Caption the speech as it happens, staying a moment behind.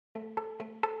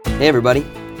Hey everybody,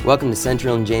 welcome to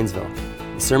Central in Janesville,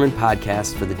 the sermon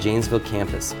podcast for the Janesville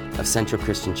campus of Central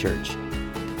Christian Church.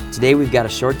 Today we've got a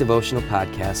short devotional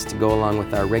podcast to go along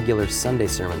with our regular Sunday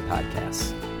sermon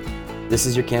podcasts. This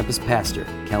is your campus pastor,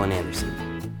 Kellen Anderson.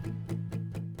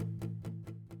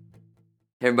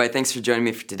 Hey everybody, thanks for joining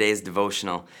me for today's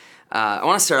devotional. I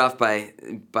want to start off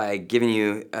by giving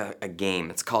you a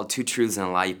game. It's called Two Truths and a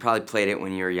Lie. You probably played it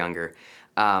when you were younger.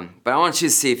 But I want you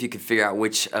to see if you could figure out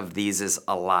which of these is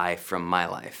a lie from my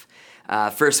life.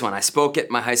 First one, I spoke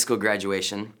at my high school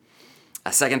graduation.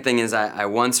 Second thing is I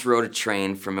once rode a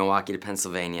train from Milwaukee to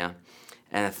Pennsylvania.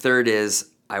 And the third is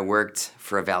I worked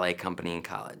for a valet company in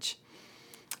college.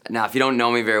 Now, if you don't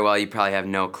know me very well, you probably have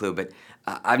no clue, but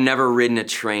I've never ridden a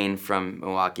train from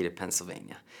Milwaukee to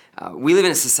Pennsylvania. We live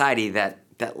in a society that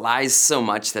lies so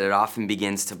much that it often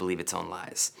begins to believe its own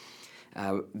lies.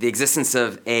 The existence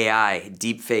of AI,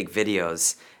 deepfake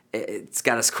videos, it's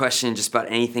got us questioning just about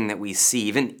anything that we see.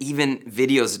 Even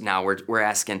videos now, we're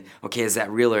asking, okay, is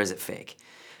that real or is it fake?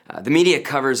 The media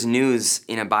covers news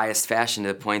in a biased fashion to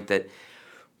the point that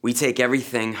we take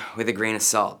everything with a grain of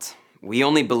salt. We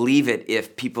only believe it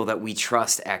if people that we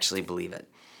trust actually believe it.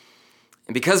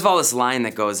 And because of all this lying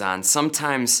that goes on,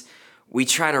 sometimes we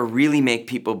try to really make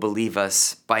people believe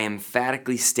us by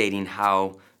emphatically stating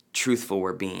how truthful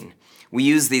we're being. We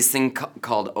use these things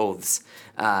called oaths.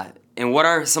 And what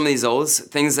are some of these oaths?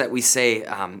 Things that we say,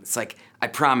 it's like, I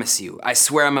promise you, I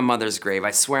swear on my mother's grave,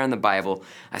 I swear on the Bible,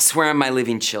 I swear on my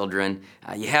living children,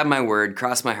 you have my word,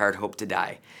 cross my heart, hope to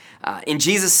die. In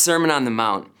Jesus' Sermon on the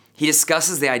Mount, he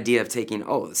discusses the idea of taking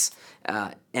oaths.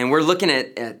 And we're looking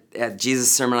at Jesus'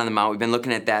 Sermon on the Mount. We've been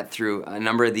looking at that through a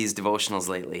number of these devotionals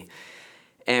lately.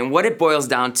 And what it boils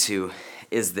down to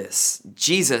is this.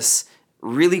 Jesus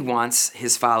really wants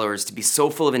his followers to be so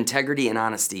full of integrity and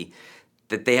honesty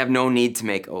that they have no need to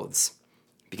make oaths,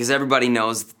 because everybody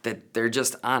knows that they're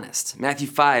just honest. Matthew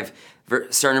 5,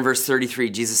 starting in verse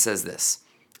 33, Jesus says this,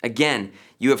 "Again,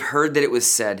 you have heard that it was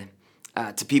said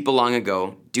to people long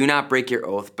ago, 'Do not break your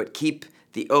oath, but keep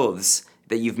the oaths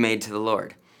that you've made to the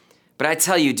Lord.' But I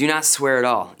tell you, do not swear at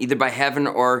all, either by heaven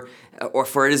or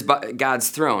for it is God's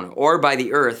throne, or by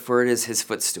the earth, for it is his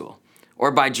footstool, or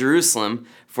by Jerusalem,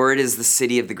 for it is the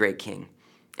city of the great king.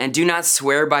 And do not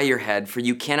swear by your head, for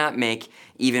you cannot make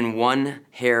even one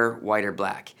hair white or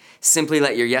black. Simply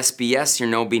let your yes be yes, your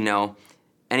no be no.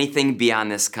 Anything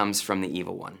beyond this comes from the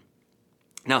evil one."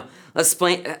 Now,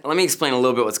 let me explain a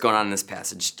little bit what's going on in this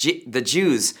passage. The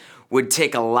Jews would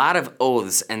take a lot of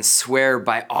oaths and swear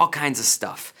by all kinds of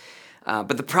stuff.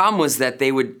 But the problem was that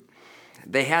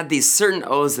they had these certain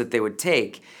oaths that they would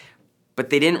take, but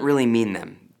they didn't really mean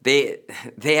them. They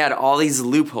had all these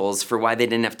loopholes for why they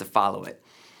didn't have to follow it.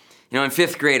 You know, in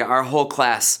 5th grade, our whole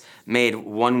class made a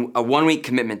 1-week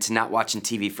commitment to not watching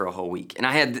TV for a whole week. And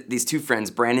I had these two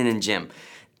friends, Brandon and Jim.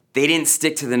 They didn't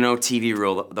stick to the no TV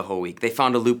rule the whole week. They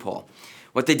found a loophole.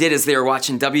 What they did is they were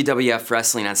watching WWF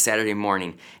wrestling on Saturday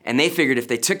morning, and they figured if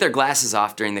they took their glasses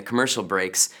off during the commercial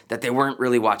breaks that they weren't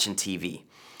really watching TV.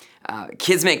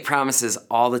 Kids make promises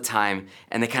all the time,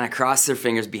 and they kind of cross their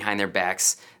fingers behind their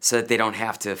backs so that they don't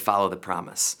have to follow the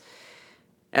promise.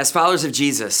 As followers of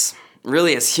Jesus,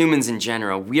 really as humans in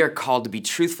general, we are called to be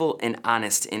truthful and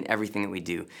honest in everything that we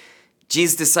do.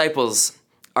 Jesus' disciples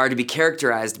are to be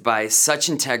characterized by such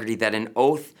integrity that an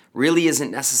oath really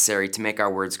isn't necessary to make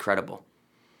our words credible.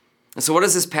 And so what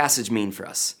does this passage mean for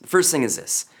us? The first thing is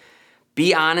this: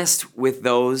 be honest with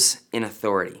those in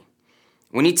authority.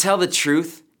 When you tell the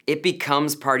truth, it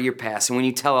becomes part of your past. And when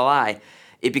you tell a lie,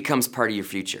 it becomes part of your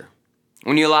future.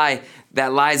 When you lie,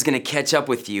 that lie is going to catch up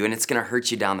with you and it's going to hurt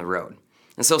you down the road.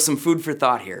 And so some food for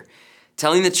thought here.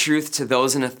 Telling the truth to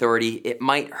those in authority, it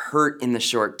might hurt in the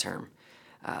short term,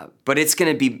 but it's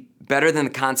going to be better than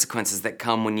the consequences that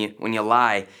come when you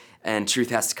lie and truth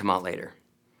has to come out later.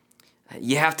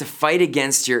 You have to fight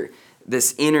against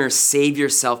this inner save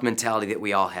yourself mentality that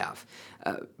we all have.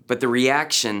 But the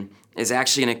reaction is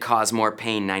actually going to cause more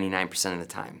pain 99% of the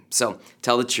time. So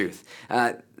tell the truth.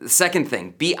 The second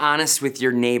thing, be honest with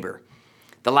your neighbor.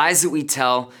 The lies that we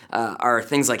tell are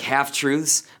things like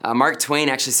half-truths. Mark Twain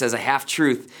actually says a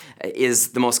half-truth is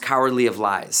the most cowardly of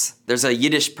lies. There's a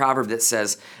Yiddish proverb that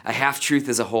says a half-truth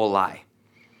is a whole lie.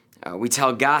 We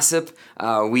tell gossip.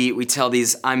 We tell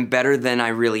these I'm better than I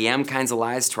really am kinds of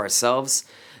lies to ourselves.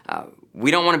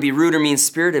 We don't want to be rude or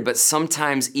mean-spirited, but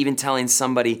sometimes even telling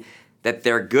somebody that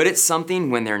they're good at something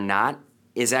when they're not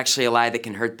is actually a lie that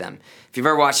can hurt them. If you've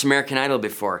ever watched American Idol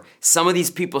before, some of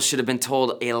these people should have been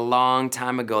told a long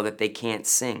time ago that they can't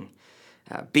sing.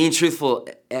 Being truthful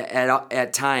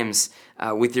at times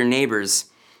with your neighbors,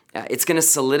 it's going to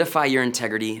solidify your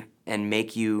integrity and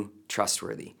make you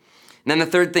trustworthy. And then the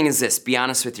third thing is this: be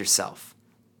honest with yourself.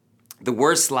 The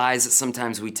worst lies that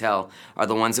sometimes we tell are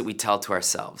the ones that we tell to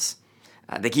ourselves.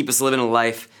 They keep us living a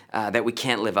life that we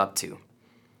can't live up to.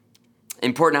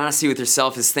 Important honesty with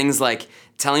yourself is things like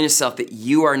telling yourself that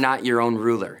you are not your own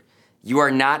ruler. You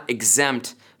are not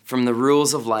exempt from the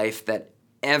rules of life that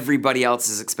everybody else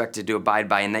is expected to abide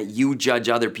by and that you judge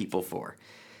other people for.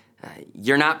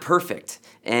 You're not perfect,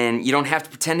 and you don't have to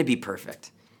pretend to be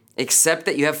perfect. Accept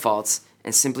that you have faults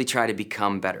and simply try to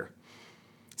become better.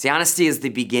 See, honesty is the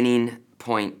beginning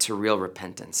point to real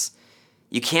repentance.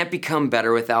 You can't become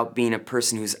better without being a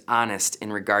person who's honest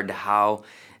in regard to how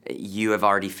you have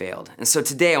already failed. And so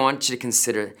today I want you to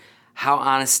consider how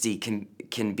honesty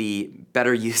can be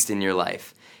better used in your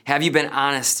life. Have you been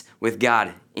honest with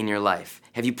God in your life?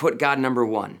 Have you put God number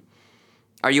one?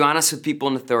 Are you honest with people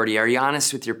in authority? Are you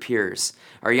honest with your peers?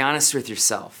 Are you honest with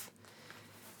yourself?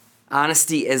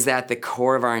 Honesty is at the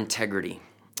core of our integrity,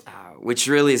 which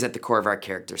really is at the core of our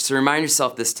character. So remind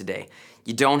yourself this today.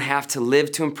 You don't have to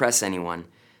live to impress anyone.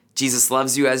 Jesus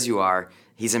loves you as you are.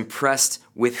 He's impressed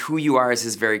with who you are as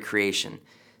his very creation,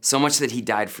 so much that he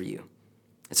died for you.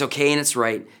 It's okay and it's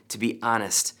right to be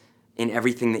honest in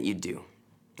everything that you do.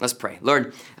 Let's pray.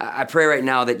 Lord, I pray right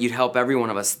now that you'd help every one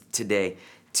of us today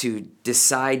to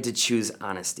decide to choose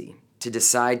honesty, to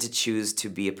decide to choose to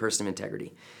be a person of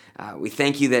integrity. We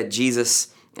thank you that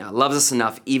Jesus loves us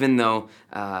enough, even though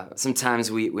sometimes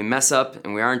we mess up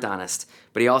and we aren't honest,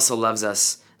 but he also loves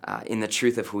us in the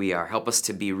truth of who we are. Help us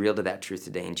to be real to that truth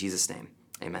today. In Jesus' name,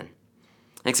 amen.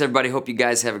 Thanks, everybody. Hope you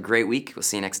guys have a great week. We'll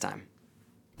see you next time.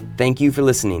 Thank you for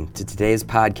listening to today's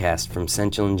podcast from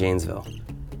Central in Janesville.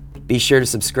 Be sure to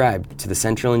subscribe to the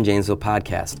Central in Janesville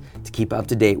podcast to keep up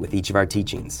to date with each of our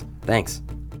teachings. Thanks.